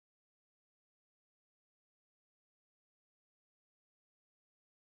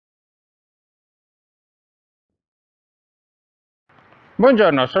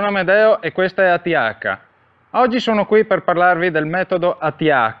Buongiorno, sono Amedeo e questa è A.T.H. Oggi sono qui per parlarvi del metodo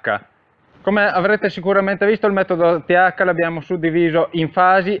A.T.H. Come avrete sicuramente visto, il metodo A.T.H. l'abbiamo suddiviso in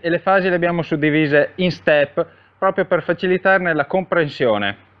fasi e le fasi le abbiamo suddivise in step proprio per facilitarne la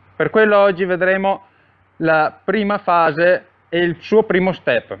comprensione. Per quello oggi vedremo la prima fase e il suo primo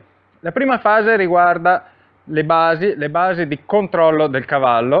step. La prima fase riguarda le basi di controllo del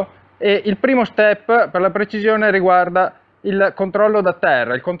cavallo e il primo step, per la precisione, riguarda il controllo da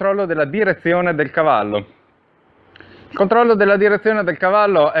terra, il controllo della direzione del cavallo. Il controllo della direzione del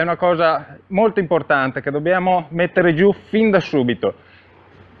cavallo è una cosa molto importante che dobbiamo mettere giù fin da subito.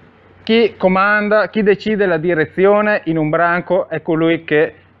 Chi comanda, chi decide la direzione in un branco è colui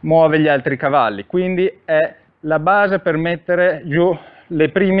che muove gli altri cavalli, quindi è la base per mettere giù i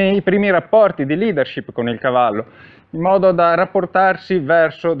primi rapporti di leadership con il cavallo, in modo da rapportarsi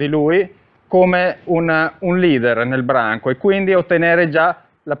verso di lui come un leader nel branco e quindi ottenere già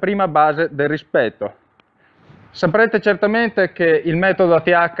la prima base del rispetto. Saprete certamente che il metodo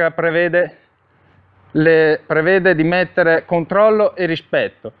A.T.H. prevede di mettere controllo e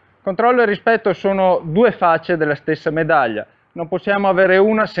rispetto. Controllo e rispetto sono due facce della stessa medaglia, non possiamo avere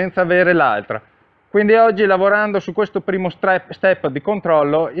una senza avere l'altra. Quindi oggi, lavorando su questo primo step di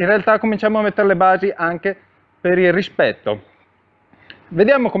controllo, in realtà cominciamo a mettere le basi anche per il rispetto.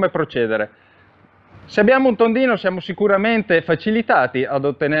 Vediamo come procedere. Se abbiamo un tondino siamo sicuramente facilitati ad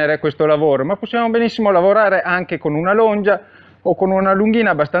ottenere questo lavoro, ma possiamo benissimo lavorare anche con una longia o con una lunghina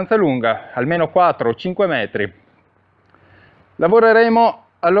abbastanza lunga, almeno 4 o 5 metri. Lavoreremo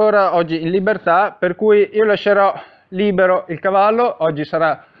allora oggi in libertà, per cui io lascerò libero il cavallo. Oggi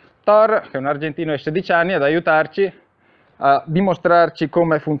sarà Thor, che è un argentino di 16 anni, ad aiutarci a dimostrarci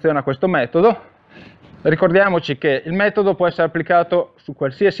come funziona questo metodo. Ricordiamoci che il metodo può essere applicato su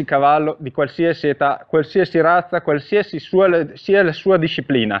qualsiasi cavallo, di qualsiasi età, qualsiasi razza, qualsiasi sia la sua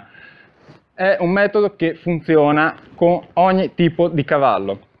disciplina. È un metodo che funziona con ogni tipo di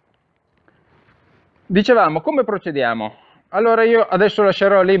cavallo. Dicevamo, come procediamo? Allora io adesso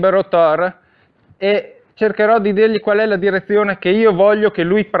lascerò libero Thor e cercherò di dirgli qual è la direzione che io voglio che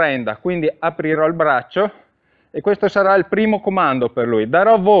lui prenda, quindi aprirò il braccio e questo sarà il primo comando per lui.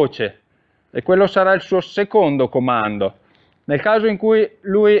 Darò voce e quello sarà il suo secondo comando. Nel caso in cui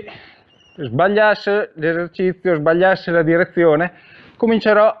lui sbagliasse l'esercizio, sbagliasse la direzione,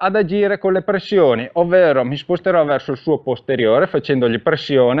 comincerò ad agire con le pressioni, ovvero mi sposterò verso il suo posteriore facendogli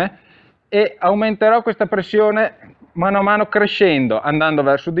pressione e aumenterò questa pressione mano a mano crescendo, andando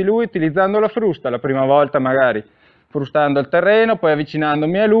verso di lui, utilizzando la frusta, la prima volta magari frustando il terreno, poi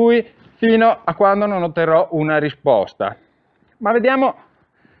avvicinandomi a lui, fino a quando non otterrò una risposta. Ma vediamo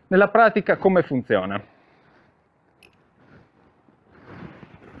nella pratica come funziona.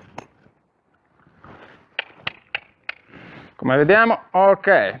 Come vediamo,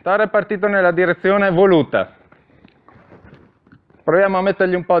 ok, Thor è partito nella direzione voluta. Proviamo a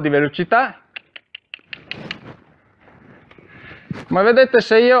mettergli un po' di velocità. Come vedete,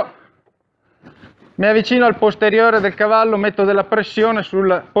 se io mi avvicino al posteriore del cavallo, metto della pressione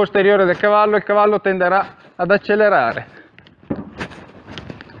sul posteriore del cavallo, il cavallo tenderà ad accelerare.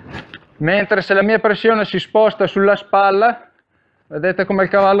 Mentre se la mia pressione si sposta sulla spalla, vedete come il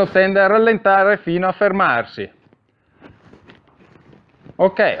cavallo tende a rallentare fino a fermarsi.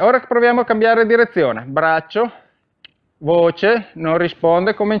 Ok, ora proviamo a cambiare direzione. Braccio, voce, non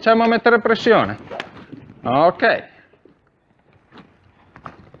risponde, cominciamo a mettere pressione. Ok.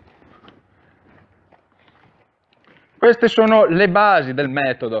 Queste sono le basi del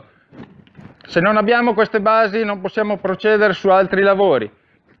metodo. Se non abbiamo queste basi non possiamo procedere su altri lavori.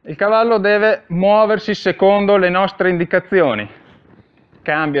 Il cavallo deve muoversi secondo le nostre indicazioni.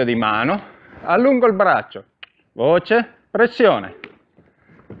 Cambio di mano, allungo il braccio, voce, pressione.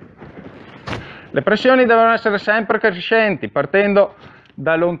 Le pressioni devono essere sempre crescenti, partendo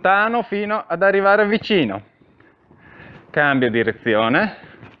da lontano fino ad arrivare vicino. Cambio direzione.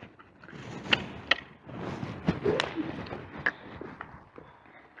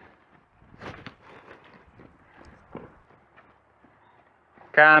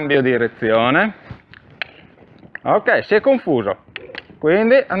 Cambio direzione. Ok, si è confuso,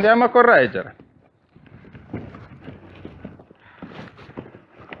 quindi andiamo a correggere.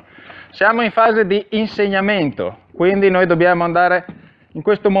 Siamo in fase di insegnamento, quindi noi dobbiamo andare in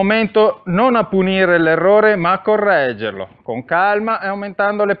questo momento non a punire l'errore ma a correggerlo, con calma e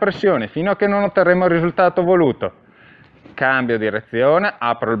aumentando le pressioni, fino a che non otterremo il risultato voluto. Cambio direzione,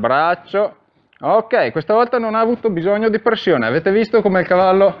 apro il braccio. Ok, questa volta non ha avuto bisogno di pressione. Avete visto come il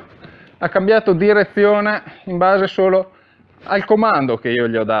cavallo ha cambiato direzione in base solo al comando che io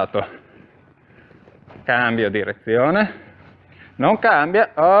gli ho dato. Cambio direzione. Non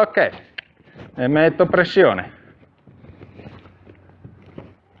cambia, ok, e metto pressione.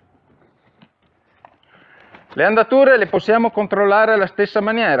 Le andature le possiamo controllare alla stessa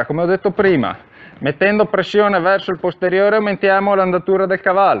maniera, come ho detto prima. Mettendo pressione verso il posteriore aumentiamo l'andatura del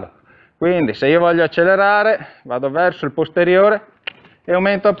cavallo. Quindi se io voglio accelerare, vado verso il posteriore e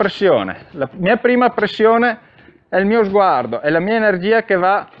aumento la pressione. La mia prima pressione è il mio sguardo, è la mia energia che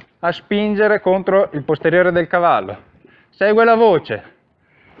va a spingere contro il posteriore del cavallo. Segue la voce.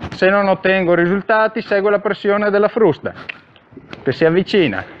 Se non ottengo risultati, segue la pressione della frusta, che si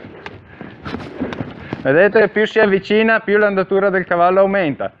avvicina. Vedete che più si avvicina, più l'andatura del cavallo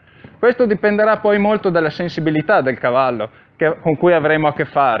aumenta. Questo dipenderà poi molto dalla sensibilità del cavallo con cui avremo a che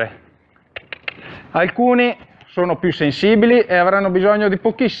fare. Alcuni sono più sensibili e avranno bisogno di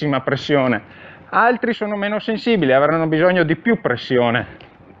pochissima pressione, altri sono meno sensibili e avranno bisogno di più pressione.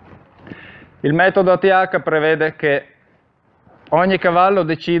 Il metodo A.T.H prevede che ogni cavallo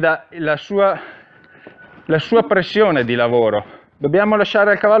decida la sua pressione di lavoro. Dobbiamo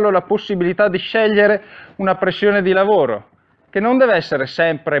lasciare al cavallo la possibilità di scegliere una pressione di lavoro, che non deve essere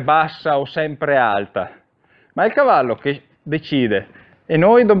sempre bassa o sempre alta, ma è il cavallo che decide e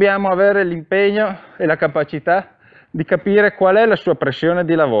noi dobbiamo avere l'impegno e la capacità di capire qual è la sua pressione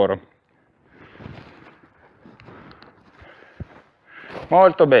di lavoro.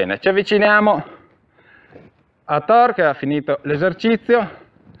 Molto bene, ci avviciniamo a Thor che ha finito l'esercizio.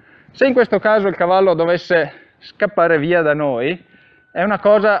 Se in questo caso il cavallo dovesse scappare via da noi, è una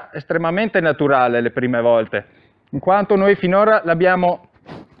cosa estremamente naturale le prime volte, in quanto noi finora l'abbiamo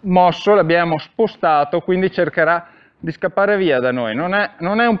mosso, l'abbiamo spostato, quindi cercherà di scappare via da noi. Non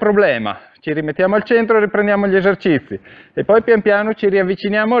è un problema, ci rimettiamo al centro e riprendiamo gli esercizi e poi pian piano ci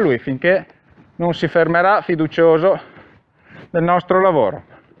riavviciniamo a lui finché non si fermerà fiducioso del nostro lavoro.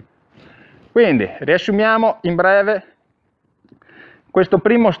 Quindi riassumiamo in breve questo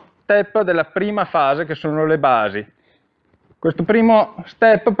primo step della prima fase, che sono le basi. Questo primo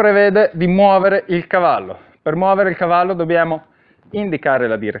step prevede di muovere il cavallo. Per muovere il cavallo dobbiamo indicare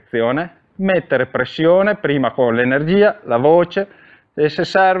la direzione, mettere pressione, prima con l'energia, la voce e se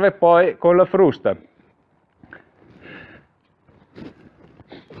serve poi con la frusta.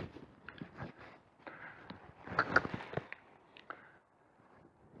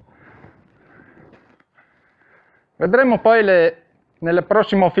 Vedremo poi nel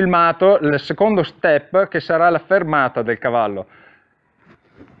prossimo filmato il secondo step, che sarà la fermata del cavallo.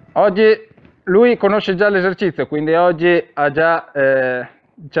 Oggi lui conosce già l'esercizio, quindi oggi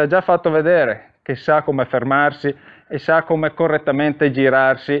ci ha già fatto vedere che sa come fermarsi e sa come correttamente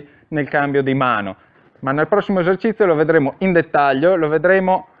girarsi nel cambio di mano. Ma nel prossimo esercizio lo vedremo in dettaglio, lo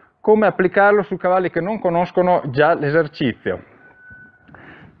vedremo come applicarlo su cavalli che non conoscono già l'esercizio.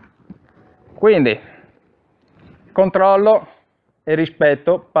 Quindi, controllo e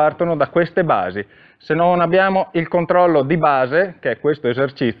rispetto partono da queste basi. Se non abbiamo il controllo di base, che è questo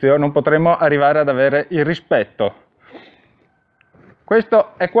esercizio, non potremo arrivare ad avere il rispetto.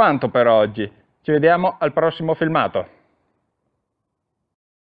 Questo è quanto per oggi. Ci vediamo al prossimo filmato.